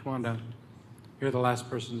don't you come on down? You're the last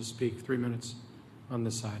person to speak. 3 minutes on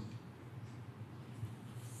this side.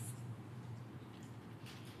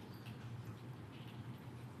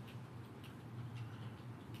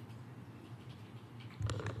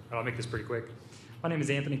 I'll make this pretty quick. My name is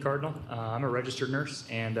Anthony Cardinal. I'm a registered nurse,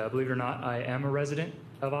 and believe it or not, I am a resident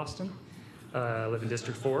of Austin. I live in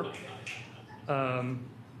District 4. I've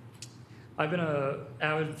been an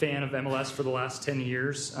avid fan of MLS for the last 10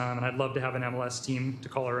 years, and I'd love to have an MLS team to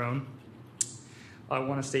call our own. I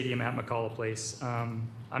want a stadium at McKalla Place. I'm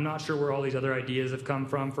not sure where all these other ideas have come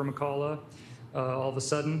from for McKalla all of a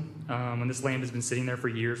sudden, when this land has been sitting there for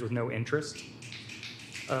years with no interest.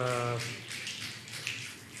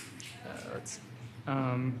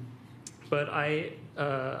 But I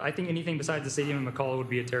think anything besides the stadium in McKalla would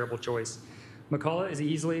be a terrible choice. McKalla is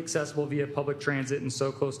easily accessible via public transit and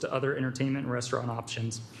so close to other entertainment and restaurant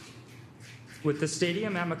options. With the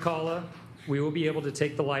stadium at McKalla, we will be able to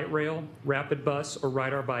take the light rail, rapid bus, or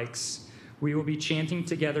ride our bikes. We will be chanting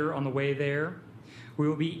together on the way there. We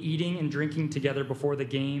will be eating and drinking together before the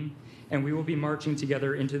game, and we will be marching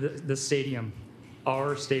together into the stadium,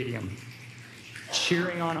 our stadium,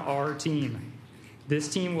 cheering on our team. This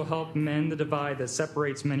team will help mend the divide that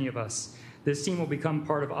separates many of us. This team will become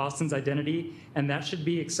part of Austin's identity, and that should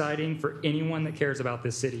be exciting for anyone that cares about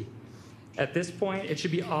this city. At this point, it should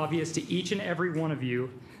be obvious to each and every one of you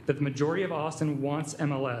that the majority of Austin wants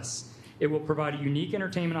MLS. It will provide a unique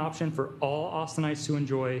entertainment option for all Austinites to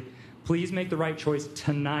enjoy. Please make the right choice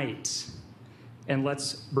tonight, and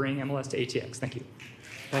let's bring MLS to ATX. Thank you.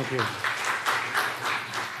 Thank you.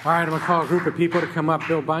 All right, I'm going to call a group of people to come up.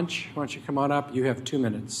 Bill Bunch, why don't you come on up? You have 2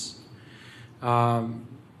 minutes.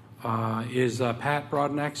 Is Pat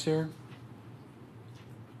Broadnax here?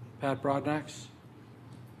 Pat Broadnax?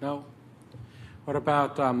 No? What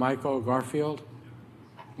about Michael Garfield?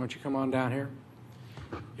 Why don't you come on down here?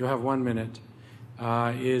 You'll have 1 minute.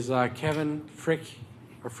 Is Kevin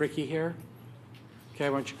Fricky here? Okay,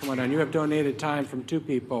 why don't you come on down? You have donated time from 2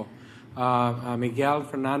 people. Miguel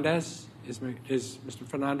Fernandez. Is Mr.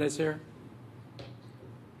 Fernandez here?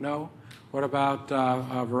 No? What about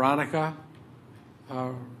Veronica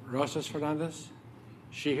Rosas Fernandez?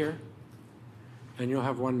 She here? Then you'll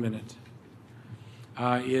have 1 minute.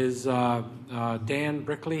 Is Dan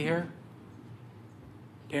Brickley here?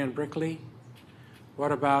 Dan Brickley?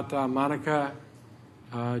 What about Monica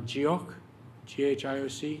Gioc?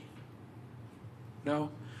 G-H-I-O-C?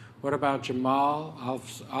 No? What about Jamal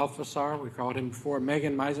Alfasar? We called him before.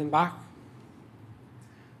 Megan Meisenbach?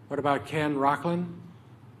 What about Ken Rocklin?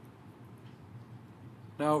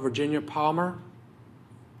 No. Virginia Palmer?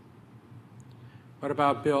 What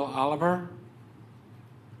about Bill Oliver?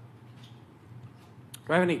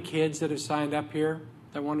 Do I have any kids that have signed up here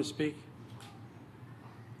that want to speak?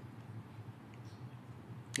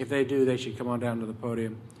 If they do, they should come on down to the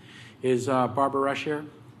podium. Is Barbara Rush here?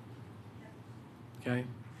 Okay.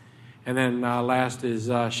 And then last is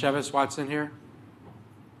Chevis Watson here?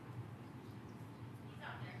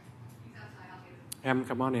 Have him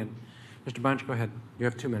come on in. Mr. Bunch, go ahead. You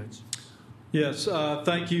have 2 minutes. Yes,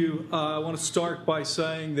 thank you. I want to start by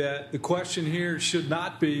saying that the question here should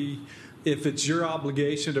not be if it's your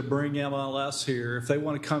obligation to bring MLS here. If they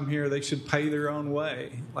want to come here, they should pay their own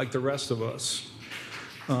way, like the rest of us.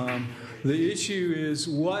 The issue is,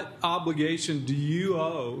 what obligation do you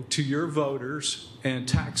owe to your voters and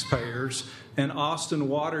taxpayers and Austin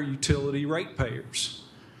water utility ratepayers?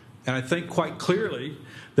 And I think quite clearly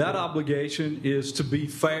that obligation is to be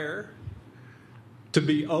fair, to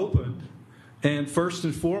be open, and first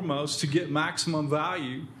and foremost to get maximum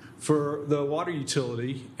value for the water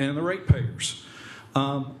utility and the ratepayers.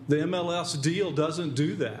 The MLS deal doesn't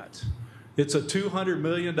do that. It's a $200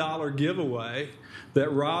 million giveaway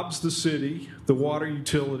that robs the city, the water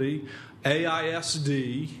utility,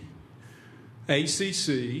 AISD,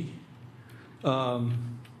 ACC,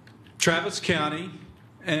 Travis County,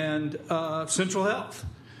 and Central Health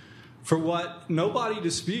for what nobody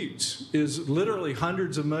disputes is literally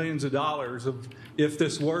hundreds of millions of dollars of if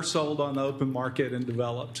this were sold on the open market and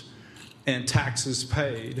developed and taxes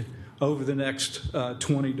paid over the next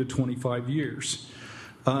 20 to 25 years.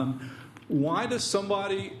 Why does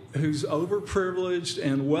somebody who's overprivileged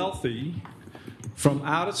and wealthy from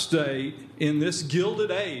out of state in this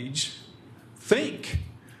gilded age think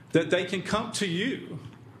that they can come to you,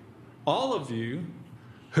 all of you,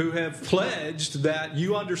 who have pledged that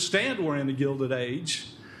you understand we're in a gilded age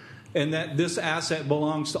and that this asset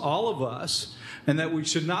belongs to all of us and that we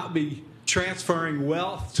should not be transferring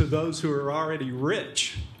wealth to those who are already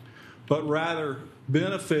rich, but rather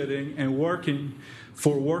benefiting and working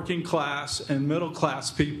for working class and middle class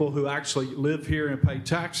people who actually live here and pay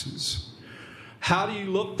taxes? How do you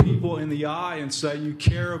look people in the eye and say you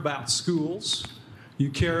care about schools, you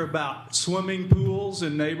care about swimming pools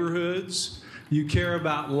in neighborhoods, you care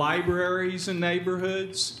about libraries in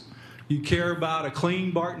neighborhoods, you care about a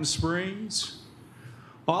clean Barton Springs?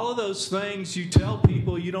 All of those things you tell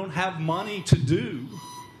people you don't have money to do,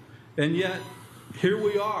 and yet here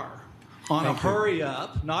we are on a hurry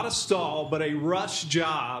up, not a stall, but a rush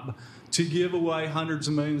job to give away hundreds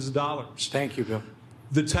of millions of dollars. Thank you, Bill.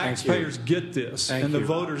 The taxpayers get this, and the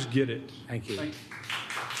voters get it. Thank you.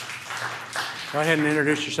 Go ahead and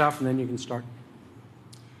introduce yourself, and then you can start.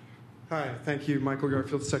 Hi, thank you. Michael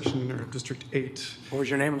Garfield, District 8. What was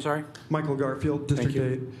your name? I'm sorry? Michael Garfield, District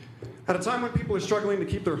 8. At a time when people are struggling to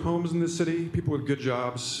keep their homes in this city, people with good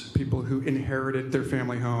jobs, people who inherited their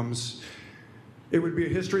family homes, it would be a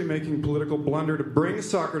history-making political blunder to bring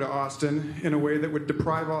soccer to Austin in a way that would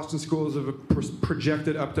deprive Austin schools of a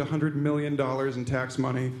projected up to $100 million in tax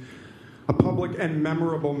money. A public and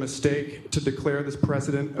memorable mistake to declare this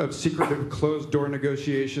precedent of secretive closed-door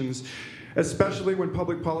negotiations, especially when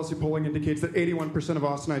public policy polling indicates that 81% of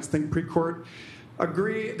Austinites think Precourt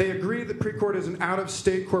agree that Precourt is an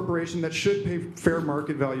out-of-state corporation that should pay fair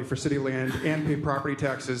market value for city land and pay property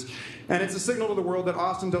taxes. And it's a signal to the world that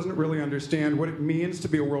Austin doesn't really understand what it means to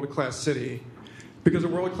be a world-class city. Because a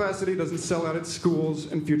world-class city doesn't sell out its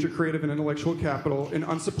schools and future creative and intellectual capital in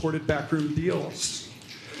unsupported backroom deals.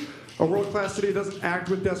 A world-class city doesn't act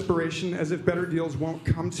with desperation as if better deals won't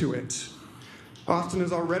come to it. Austin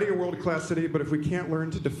is already a world-class city, but if we can't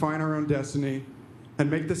learn to define our own destiny and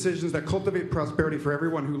make decisions that cultivate prosperity for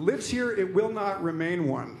everyone who lives here, it will not remain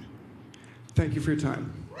one. Thank you for your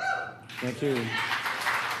time. Thank you.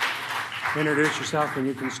 Introduce yourself and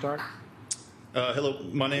you can start. Hello,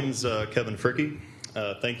 my name's Kevin Fricky.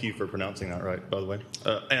 Thank you for pronouncing that right, by the way.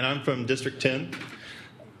 And I'm from District 10.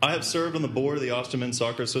 I have served on the board of the Austin Men's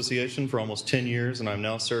Soccer Association for almost 10 years, and I'm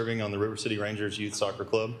now serving on the River City Rangers Youth Soccer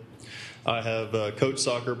Club. I have coached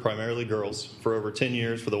soccer, primarily girls, for over 10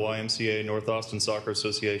 years for the YMCA, North Austin Soccer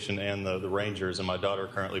Association, and the Rangers, and my daughter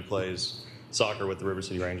currently plays soccer with the River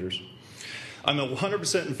City Rangers. I'm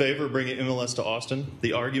 100% in favor of bringing MLS to Austin.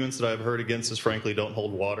 The arguments that I've heard against this, frankly, don't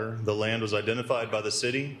hold water. The land was identified by the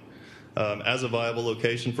city as a viable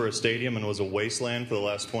location for a stadium and was a wasteland for the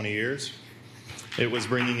last 20 years. It was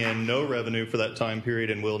bringing in no revenue for that time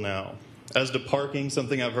period and will now. As to parking,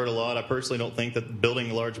 something I've heard a lot, I personally don't think that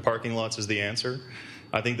building large parking lots is the answer.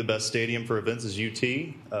 I think the best stadium for events is UT,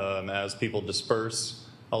 as people disperse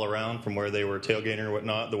all around from where they were tailgating or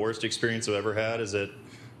whatnot. The worst experience I've ever had is at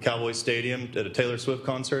Cowboys Stadium at a Taylor Swift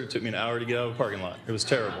concert. It took me an hour to get out of a parking lot. It was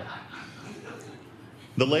terrible.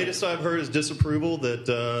 The latest I've heard is disapproval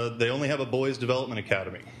that they only have a boys development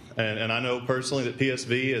academy. And I know personally that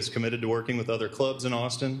PSV is committed to working with other clubs in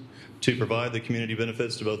Austin to provide the community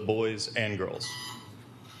benefits to both boys and girls.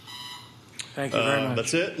 Thank you very much.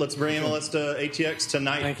 That's it. Let's bring MLS to ATX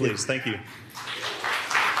tonight, please. Thank you.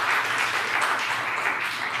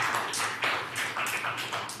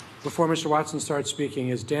 Before Mr. Watson starts speaking,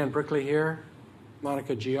 is Dan Brickley here?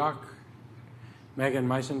 Monica Gioch? Megan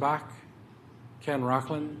Meisenbach? Ken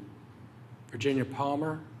Rockland? Virginia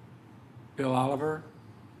Palmer? Bill Oliver?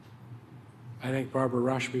 I think Barbara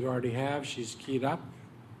Rush we already have. She's keyed up.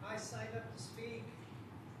 I signed up to speak.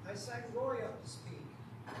 I signed Roy up to speak.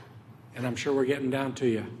 And I'm sure we're getting down to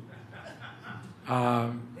you.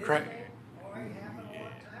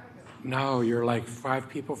 No, you're like 5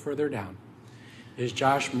 people further down. Is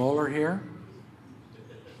Josh Moeller here?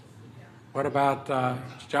 What about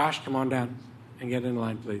Josh? Come on down. and get in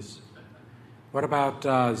line, please. What about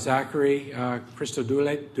Zachary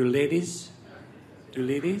Christodoulides?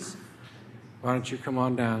 Why don't you come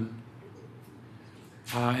on down?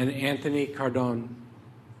 And Anthony Cardone.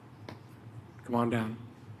 Come on down.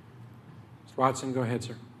 Mr. Watson, go ahead,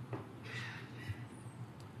 sir.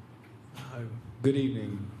 Good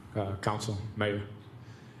evening, Council, Mayor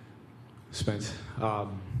Spence.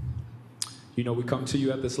 We come to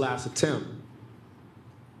you at this last attempt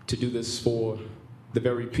to do this for the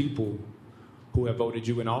very people who have voted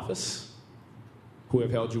you in office, who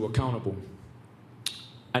have held you accountable.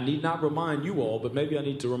 I need not remind you all, but maybe I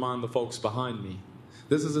need to remind the folks behind me.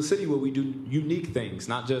 This is a city where we do unique things,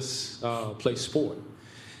 not just play sport.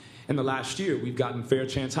 In the last year, we've gotten fair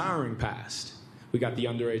chance hiring passed. We got the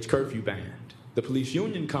underage curfew banned. The police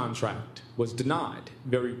union contract was denied,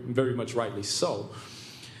 very, very much rightly so.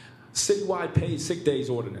 Citywide paid sick days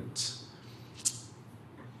ordinance.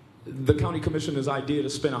 The county commissioner's idea to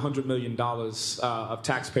spend $100 million of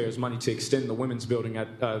taxpayers' money to extend the women's building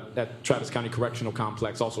at Travis County Correctional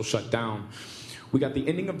Complex also shut down. We got the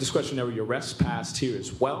ending of discretionary arrests passed here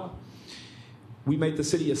as well. We made the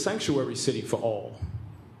city a sanctuary city for all.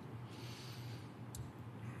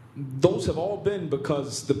 Those have all been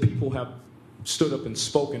because the people have stood up and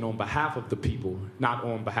spoken on behalf of the people, not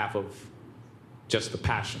on behalf of just the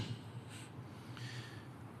passion.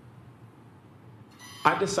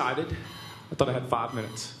 I decided, I thought I had 5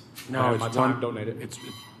 minutes. No, I had it's my time one, donated.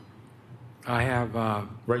 I have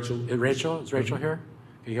Rachel. Rachel, is Rachel here?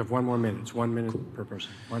 You have 1 more minute. It's 1 minute per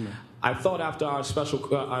person. 1 minute. I thought after our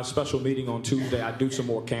special meeting on Tuesday, I'd do some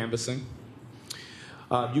more canvassing.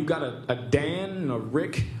 You got a Dan and a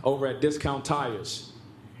Rick over at Discount Tires.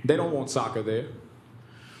 They don't want soccer there.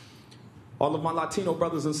 All of my Latino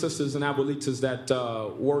brothers and sisters and abuelitas that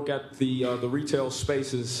work at the retail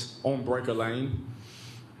spaces on Breaker Lane,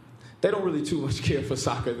 they don't really too much care for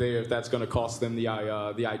soccer there if that's going to cost them the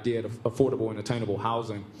idea of affordable and attainable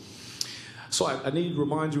housing. So I need to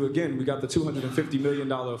remind you again, we got the $250 million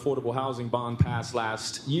affordable housing bond passed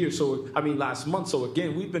last month. So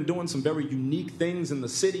again, we've been doing some very unique things in the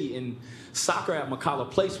city, and soccer at McKalla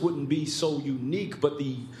Place wouldn't be so unique, but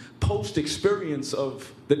the post-experience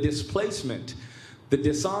of the displacement, the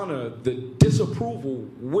dishonor, the disapproval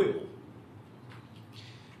will.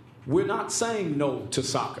 We're not saying no to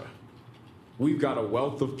soccer. We've got a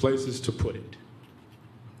wealth of places to put it.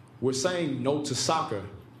 We're saying no to soccer,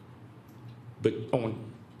 but on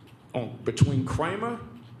between Kramer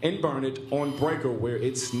and Burnett on Breaker, where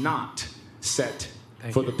it's not set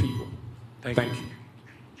for the people. Thank you.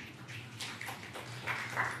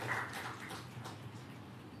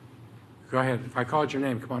 Go ahead. If I called your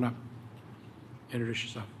name, come on up. Introduce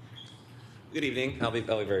yourself. Good evening. I'll be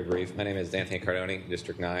very brief. My name is Anthony Cardone,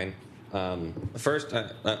 District 9. First,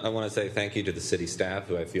 I want to say thank you to the city staff,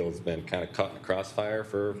 who I feel has been kind of caught in a crossfire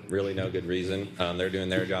for really no good reason. They're doing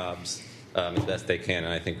their jobs as best they can,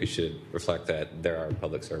 and I think we should reflect that there are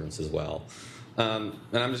public servants as well. And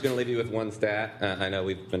I'm just going to leave you with one stat. I know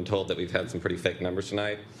we've been told that we've had some pretty fake numbers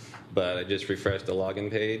tonight, but I just refreshed the login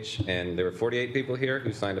page, and there were 48 people here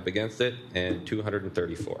who signed up against it, and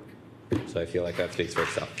 234. So I feel like that speaks for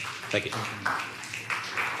itself. Thank you.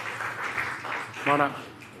 Come on up.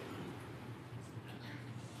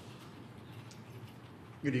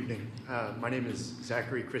 Good evening. My name is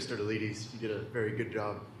Zachary Christodoulides. You did a very good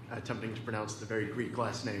job attempting to pronounce the very Greek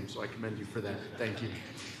last name, so I commend you for that. Thank you.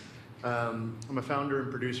 I'm a founder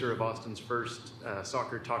and producer of Austin's first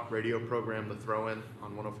soccer talk radio program, The Throw-In,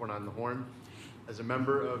 on 104.9 The Horn. As a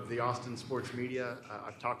member of the Austin sports media,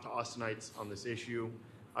 I've talked to Austinites on this issue.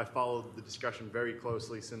 I've followed the discussion very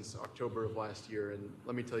closely since October of last year, and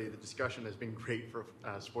let me tell you, the discussion has been great for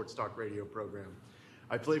a sports talk radio program.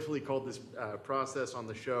 I playfully called this process on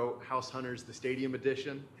the show House Hunters, the Stadium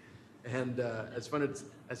Edition. And as fun as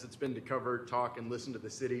it's been to cover, talk, and listen to the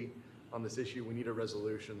city on this issue, we need a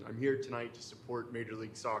resolution. I'm here tonight to support Major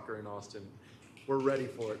League Soccer in Austin. We're ready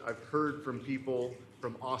for it. I've heard from people,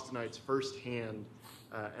 from Austinites firsthand,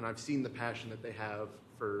 and I've seen the passion that they have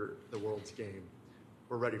for the world's game.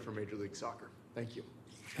 We're ready for Major League Soccer. Thank you.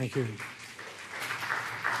 Thank you.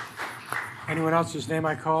 Anyone else whose name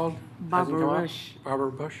I called? Barbara Rush.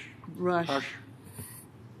 Barbara Bush? Rush.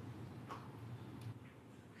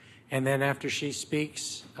 And then after she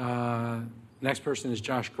speaks, next person is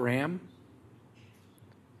Josh Graham.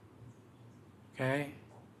 Okay.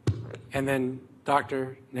 And then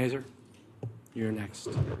Dr. Nazar, you're next.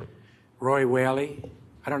 Roy Whaley.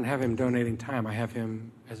 I don't have him donating time. I have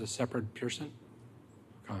him as a separate person.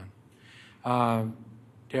 Gone.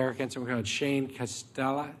 Derek Ensign, we got Shane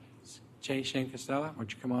Costella. Shane Costella, why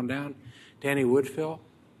don't you come on down? Danny Woodfill.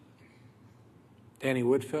 Danny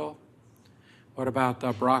Woodfill. What about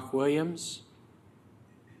Brock Williams?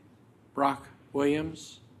 Brock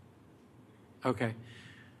Williams? Okay.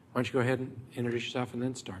 Why don't you go ahead and introduce yourself and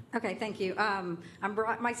then start? Okay, thank you. I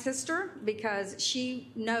brought my sister because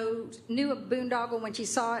she knew a boondoggle when she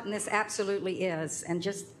saw it, and this absolutely is. And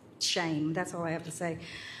just shame. That's all I have to say.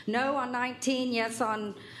 No on 19, yes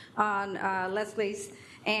on Leslie's.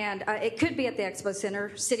 And it could be at the Expo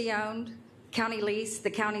Center, city-owned, county lease.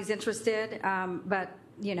 The county's interested, but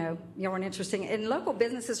you weren't interested. And local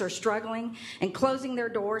businesses are struggling and closing their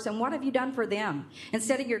doors. And what have you done for them?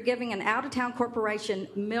 Instead of you're giving an out-of-town corporation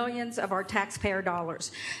millions of our taxpayer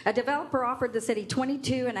dollars. A developer offered the city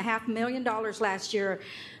 $22.5 million last year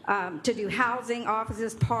to do housing,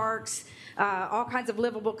 offices, parks, all kinds of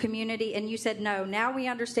livable community. And you said no. Now we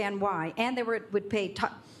understand why. And they would pay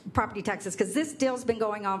property taxes, because this deal's been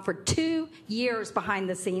going on for 2 years behind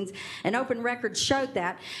the scenes, and open records showed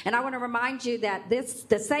that. And I want to remind you that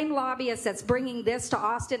the same lobbyist that's bringing this to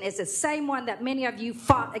Austin is the same one that many of you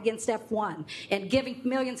fought against F1 and giving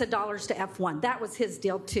millions of dollars to F1. That was his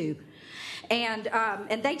deal too. And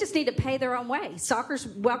they just need to pay their own way. Soccer's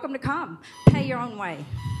welcome to come. Pay your own way.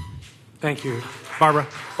 Thank you. Barbara.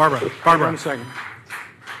 One second.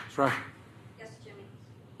 That's right.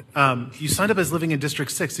 You signed up as living in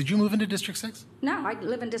District 6. Did you move into District 6? No, I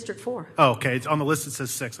live in District 4. Oh, okay. It's on the list it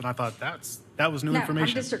says 6, and I thought that was new information. No,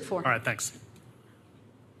 I'm District 4. All right, thanks.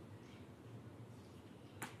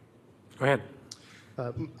 Go ahead.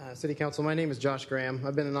 City Council, my name is Josh Graham.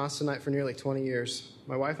 I've been an Austinite for nearly 20 years.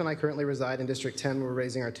 My wife and I currently reside in District 10, where we're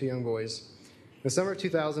raising our 2 young boys. In the summer of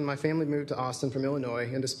 2000, my family moved to Austin from Illinois,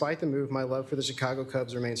 and despite the move, my love for the Chicago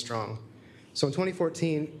Cubs remained strong. So in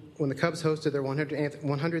 2014, when the Cubs hosted their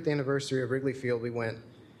 100th anniversary of Wrigley Field, we went.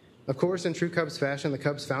 Of course, in true Cubs fashion, the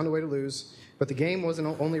Cubs found a way to lose, but the game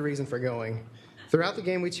wasn't the only reason for going. Throughout the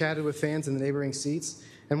game, we chatted with fans in the neighboring seats,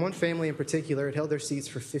 and one family in particular had held their seats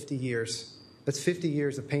for 50 years. That's 50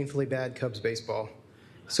 years of painfully bad Cubs baseball.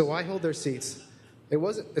 So why hold their seats?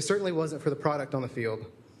 It certainly wasn't for the product on the field.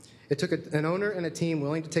 It took an owner and a team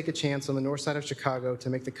willing to take a chance on the north side of Chicago to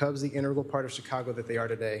make the Cubs the integral part of Chicago that they are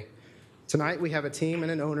today. Tonight, we have a team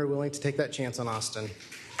and an owner willing to take that chance on Austin.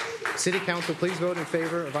 City Council, please vote in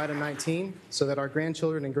favor of item 19 so that our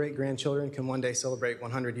grandchildren and great-grandchildren can one day celebrate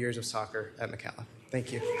 100 years of soccer at McKalla.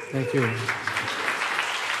 Thank you. Thank you.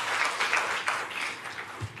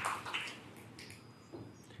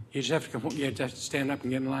 You just have to stand up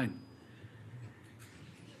and get in line.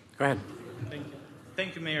 Go ahead. Thank you.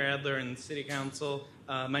 Thank you, Mayor Adler and City Council.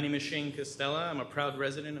 My name is Shane Costella. I'm a proud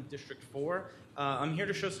resident of District 4. I'm here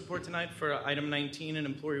to show support tonight for item 19 and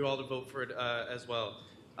implore you all to vote for it as well.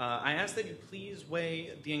 I ask that you please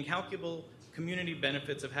weigh the incalculable community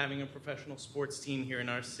benefits of having a professional sports team here in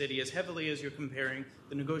our city as heavily as you're comparing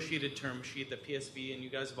the negotiated term sheet that PSV and you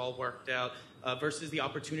guys have all worked out versus the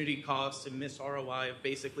opportunity cost and miss ROI of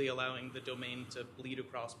basically allowing the domain to bleed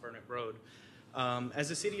across Burnett Road. As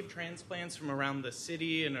a city of transplants from around the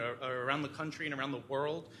city and around the country and around the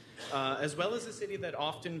world, as well as a city that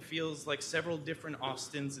often feels like several different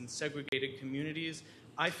Austins and segregated communities,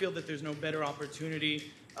 I feel that there's no better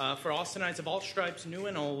opportunity for Austinites of all stripes, new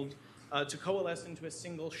and old, to coalesce into a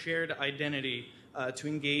single shared identity to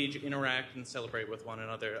engage, interact, and celebrate with one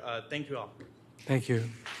another. Thank you all. Thank you.